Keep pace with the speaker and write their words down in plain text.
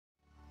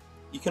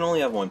you can only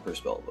have one per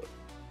spellbook.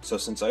 So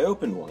since I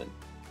opened one,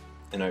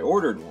 and I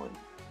ordered one,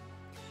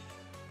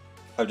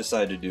 I've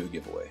decided to do a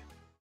giveaway.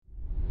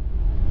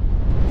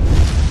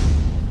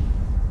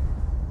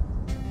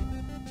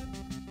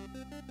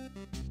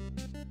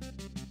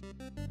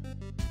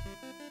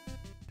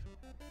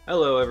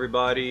 Hello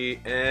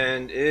everybody,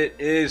 and it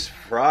is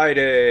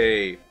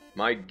Friday!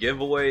 My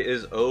giveaway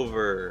is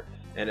over,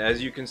 and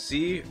as you can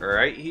see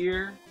right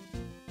here,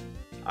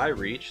 I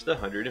reached the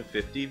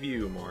 150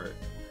 view mark.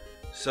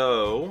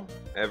 So,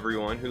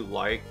 everyone who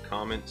liked,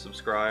 comment,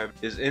 subscribe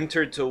is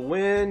entered to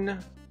win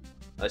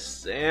a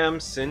Sam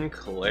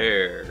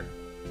Sinclair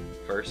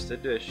first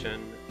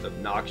edition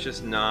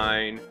Obnoxious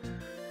 9.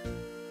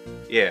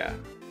 Yeah.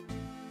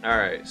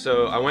 Alright,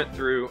 so I went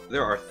through,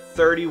 there are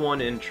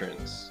 31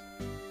 entrants.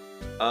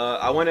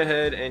 I went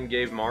ahead and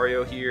gave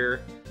Mario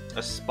here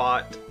a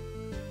spot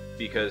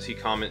because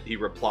he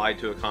replied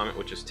to a comment,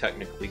 which is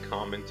technically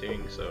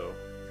commenting, so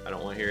I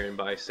don't want to hear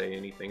anybody say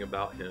anything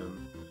about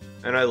him.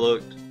 And I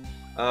looked.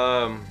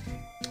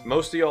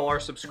 Most of y'all are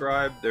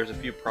subscribed. There's a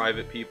few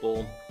private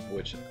people,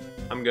 which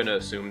I'm gonna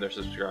assume they're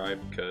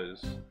subscribed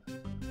because,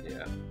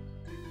 yeah.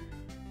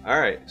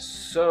 Alright,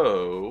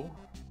 so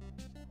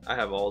I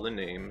have all the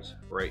names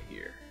right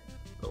here.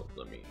 Oh,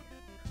 let me...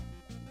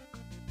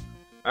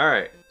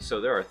 Alright,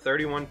 so there are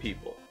 31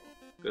 people.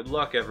 Good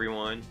luck,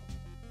 everyone.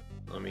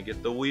 Let me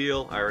get the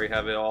wheel. I already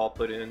have it all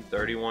put in.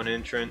 31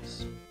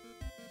 entrants.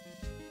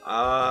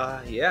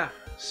 Yeah.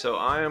 So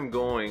I am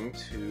going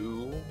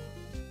to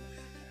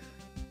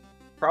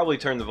probably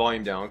turn the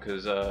volume down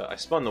because I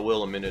spun the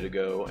wheel a minute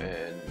ago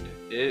and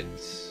it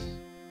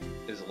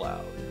is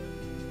loud.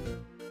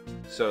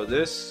 So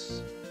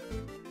this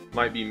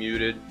might be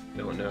muted.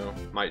 Don't know.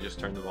 Might just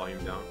turn the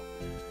volume down.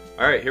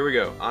 Alright, here we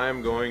go. I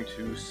am going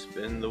to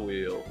spin the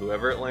wheel.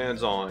 Whoever it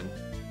lands on.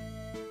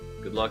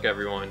 Good luck,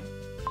 everyone.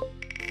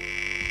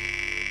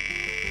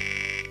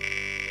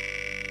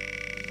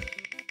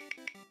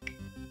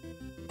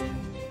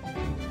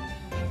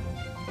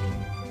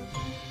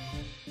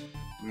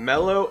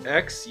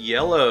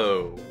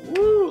 mellowxyellow.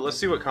 Woo! Let's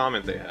see what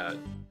comment they had.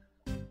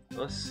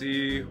 Let's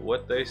see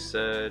what they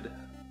said.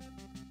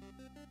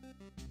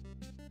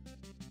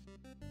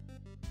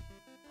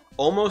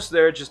 Almost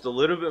there, just a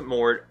little bit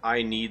more.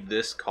 I need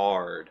this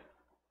card.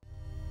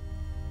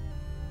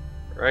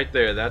 Right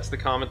there, that's the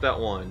comment that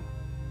won.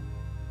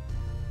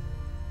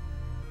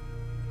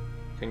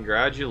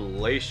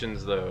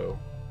 Congratulations, though.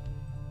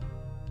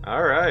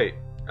 Alright.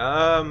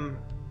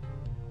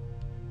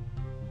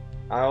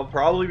 I'll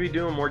probably be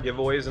doing more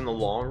giveaways in the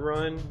long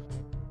run.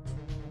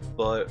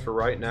 But for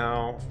right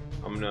now,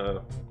 I'm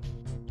gonna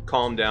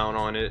calm down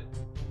on it.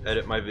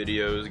 Edit my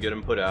videos, get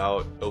them put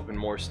out, open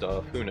more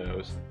stuff, who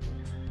knows.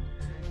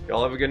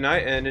 Y'all have a good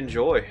night and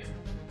enjoy.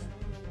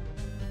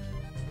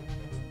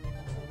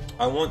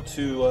 I want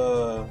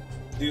to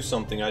do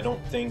something I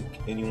don't think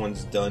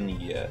anyone's done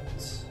yet.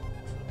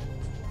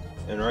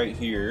 And right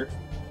here,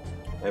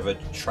 I have a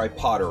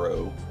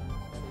Tripodero.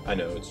 I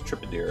know it's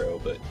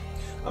Tripodero, but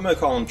I'm gonna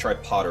call him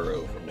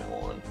Tripodero from now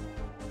on.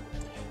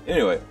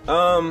 Anyway,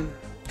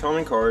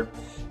 common card.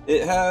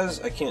 It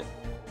has, I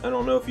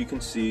don't know if you can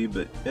see,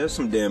 but it has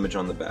some damage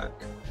on the back.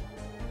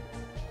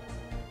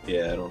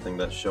 Yeah, I don't think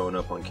that's showing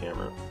up on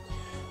camera.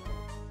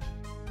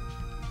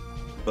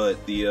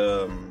 But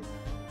the,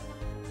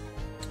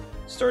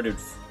 started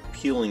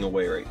peeling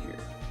away right here.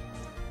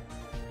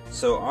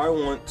 So I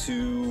want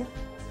to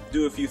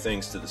do a few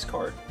things to this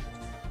card.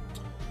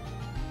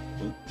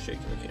 Oop,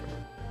 shaking the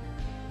camera.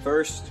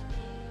 First,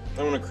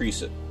 I want to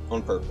crease it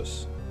on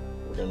purpose.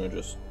 We're gonna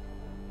just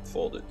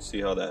fold it,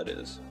 see how that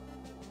is.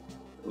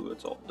 Ooh,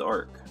 it's all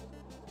dark.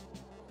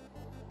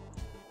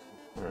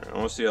 Alright, I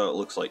want to see how it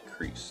looks like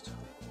creased.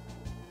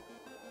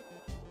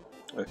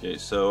 Okay,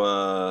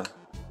 so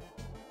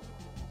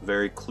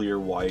very clear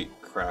white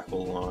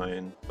crackle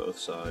line, both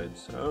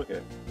sides.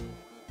 Okay.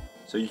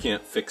 So you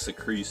can't fix a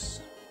crease.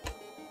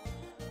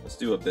 Let's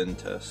do a bend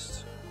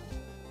test.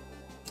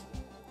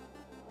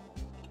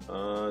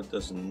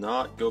 Does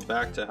not go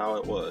back to how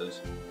it was.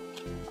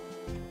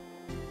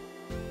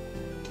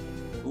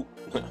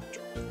 Oop, dropped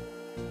it.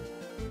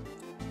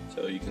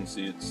 So you can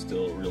see it's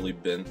still really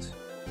bent.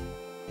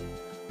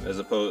 As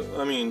opposed,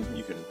 I mean,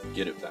 you can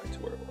get it back to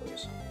where it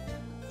was.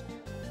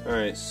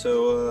 Alright,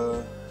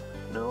 so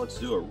now let's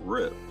do a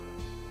rip.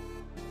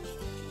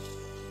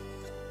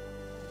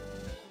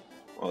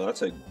 Oh,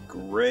 that's a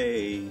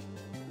gray,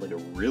 like a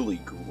really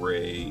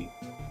gray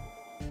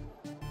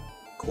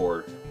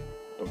core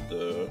of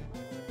the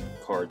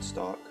card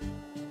stock.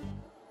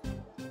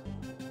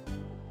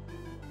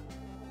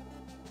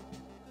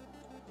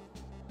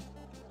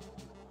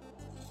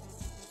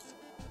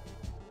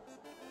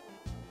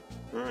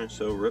 Alright,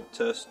 so rip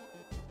test.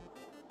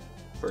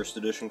 First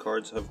edition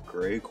cards have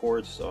gray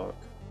cord stock.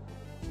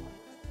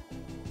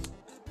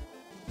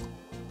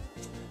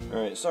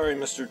 Alright, sorry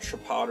Mr.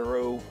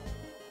 Tripodero.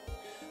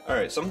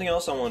 Alright, something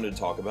else I wanted to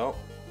talk about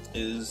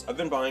is I've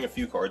been buying a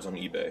few cards on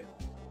eBay.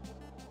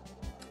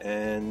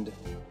 And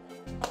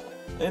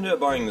I ended up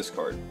buying this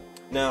card.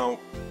 Now,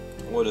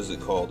 what is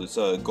it called? It's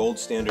a gold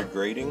standard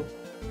grading.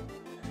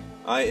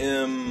 I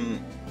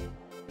am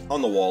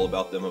on the wall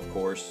about them, of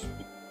course,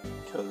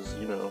 because,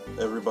 you know,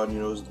 everybody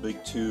knows the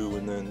big two,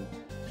 and then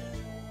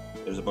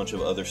there's a bunch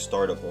of other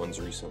startup ones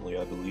recently,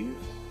 I believe.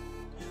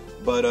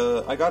 But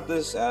I got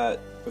this at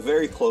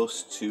very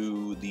close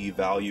to the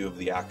value of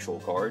the actual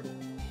card,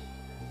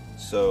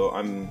 so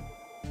I'm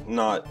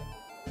not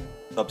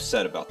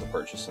upset about the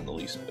purchase in the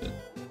least bit.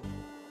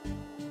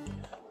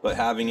 But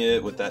having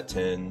it with that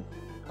 10,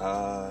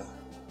 I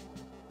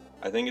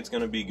think it's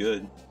going to be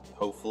good,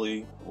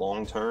 hopefully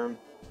long term.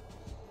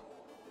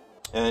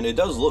 And it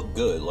does look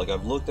good. Like,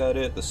 I've looked at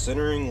it, the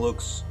centering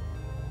looks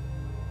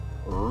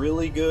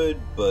really good,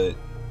 but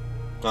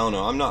I don't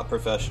know, I'm not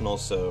professional,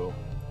 so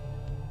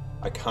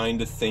I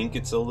kind of think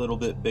it's a little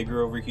bit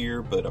bigger over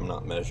here, but I'm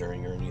not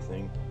measuring or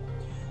anything.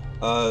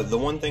 The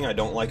one thing I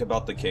don't like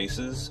about the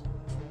cases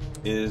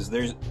is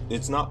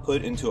it's not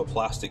put into a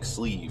plastic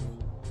sleeve.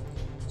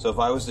 So if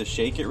I was to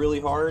shake it really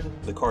hard,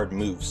 the card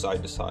moves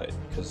side to side,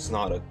 because it's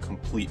not a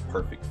complete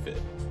perfect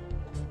fit.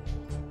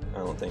 I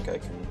don't think I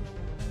can.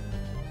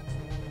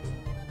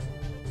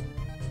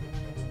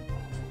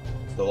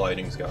 The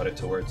lighting's got it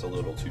to where it's a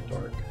little too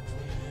dark.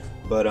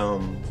 But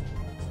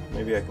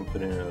maybe I can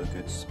put it in a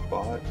good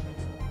spot.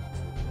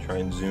 Try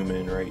and zoom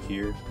in right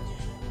here.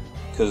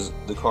 Because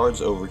the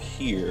card's over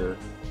here,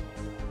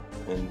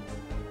 and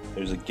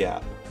there's a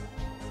gap.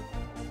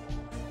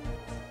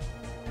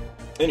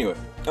 Anyway,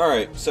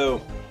 alright,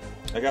 so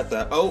I got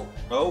that. Oh,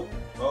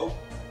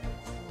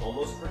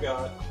 almost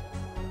forgot.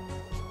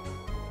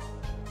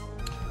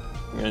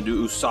 We're gonna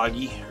do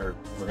Usagi, or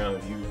we're gonna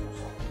use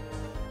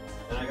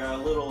Usagi. And I got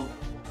a little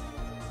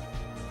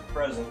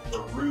present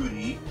for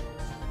Rudy.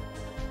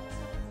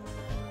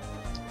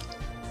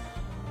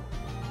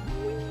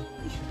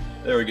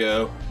 There we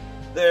go.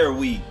 There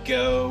we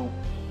go.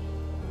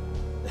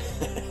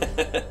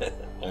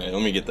 Alright,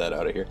 let me get that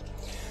out of here.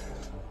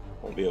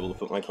 Won't be able to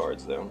put my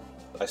cards down.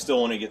 I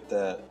still want to get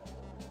that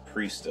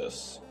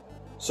priestess.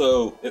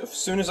 So, as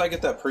soon as I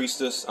get that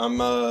priestess, I'm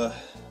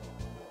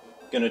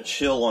gonna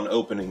chill on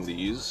opening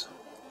these.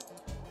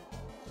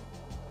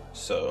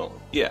 So,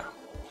 yeah.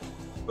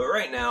 But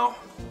right now,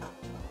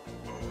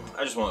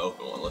 I just want to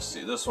open one. Let's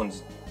see. This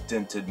one's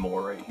dented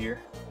more right here.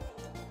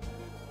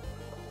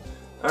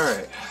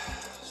 Alright.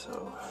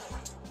 So.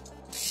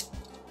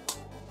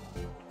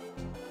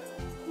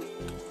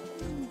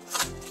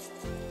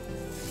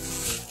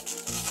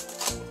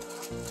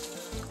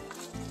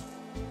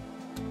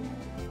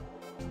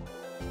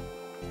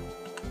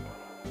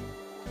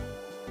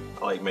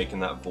 I like making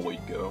that void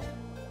go.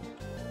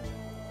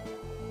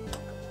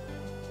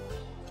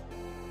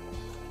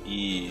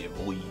 Yeah,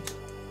 void.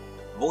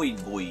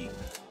 Void.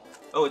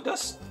 Oh, it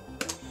does.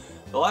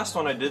 The last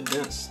one I did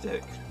didn't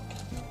stick.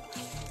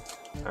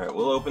 Alright,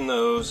 we'll open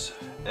those.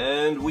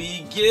 And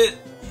we get...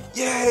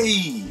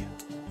 Yay!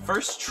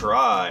 First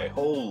try.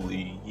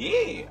 Holy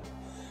yeah!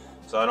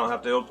 So I don't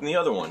have to open the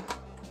other one.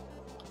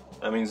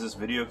 That means this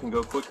video can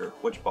go quicker.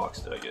 Which box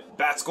did I get?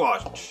 Bat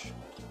Squatch!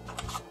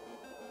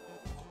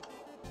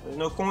 There's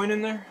no coin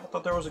in there? I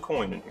thought there was a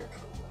coin in here.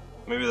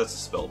 Maybe that's the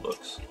spell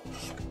books.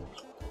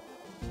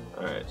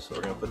 Alright, so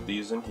we're gonna put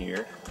these in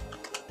here.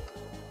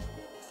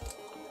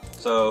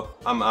 So,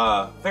 I'm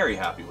very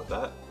happy with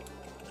that.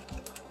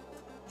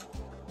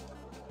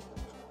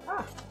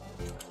 Ah.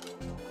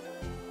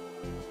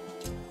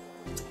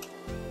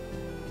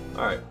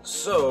 Alright,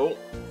 so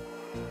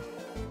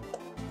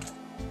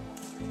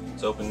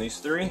let's open these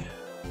three.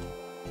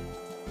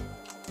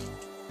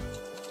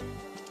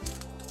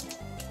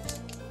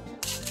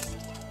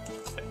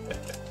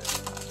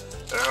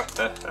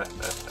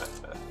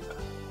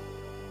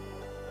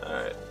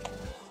 Alright.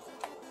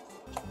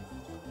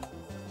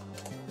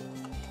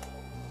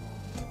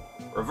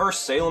 Reverse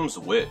Salem's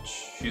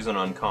Witch. She's an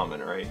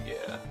uncommon, right?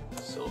 Yeah.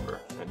 Silver.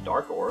 And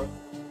Dark Aura.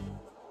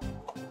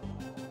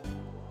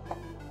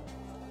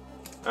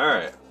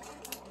 Alright.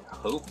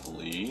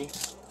 Hopefully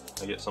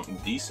I get something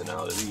decent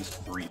out of these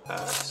 3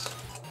 packs.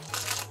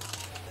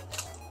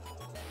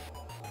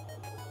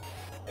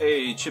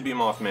 Hey, Chibi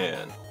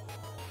Mothman.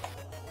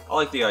 I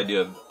like the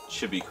idea of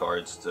chibi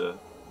cards to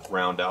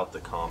round out the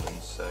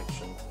commons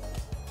section.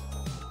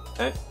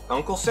 Hey,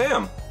 Uncle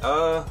Sam.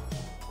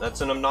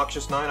 That's an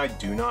Obnoxious 9 I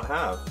do not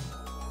have.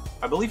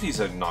 I believe he's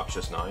an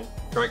Obnoxious 9.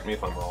 Correct me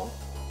if I'm wrong.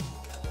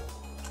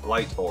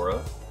 Light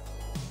Aura.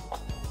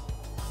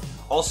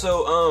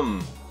 Also,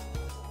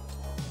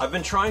 I've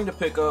been trying to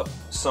pick up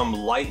some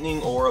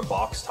Lightning Aura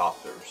box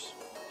toppers.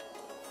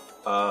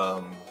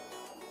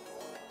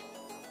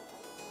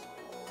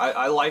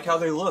 I like how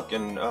they look,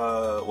 and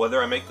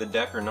whether I make the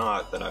deck or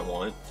not that I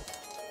want,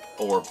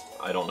 or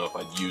I don't know if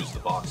I'd use the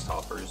box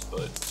toppers,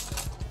 but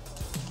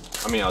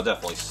I mean, I'll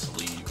definitely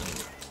sleeve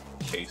and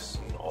case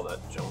and all that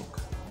junk.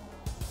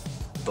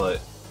 But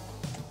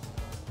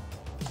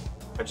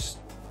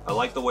I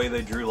like the way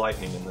they drew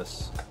lightning in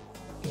this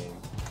game.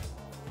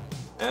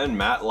 And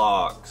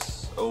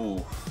Matlocks.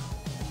 Oh,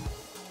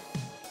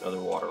 another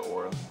water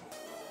aura.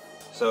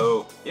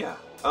 So yeah,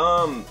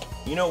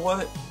 you know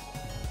what?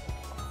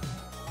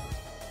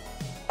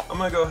 I'm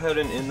gonna go ahead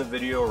and end the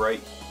video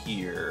right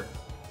here.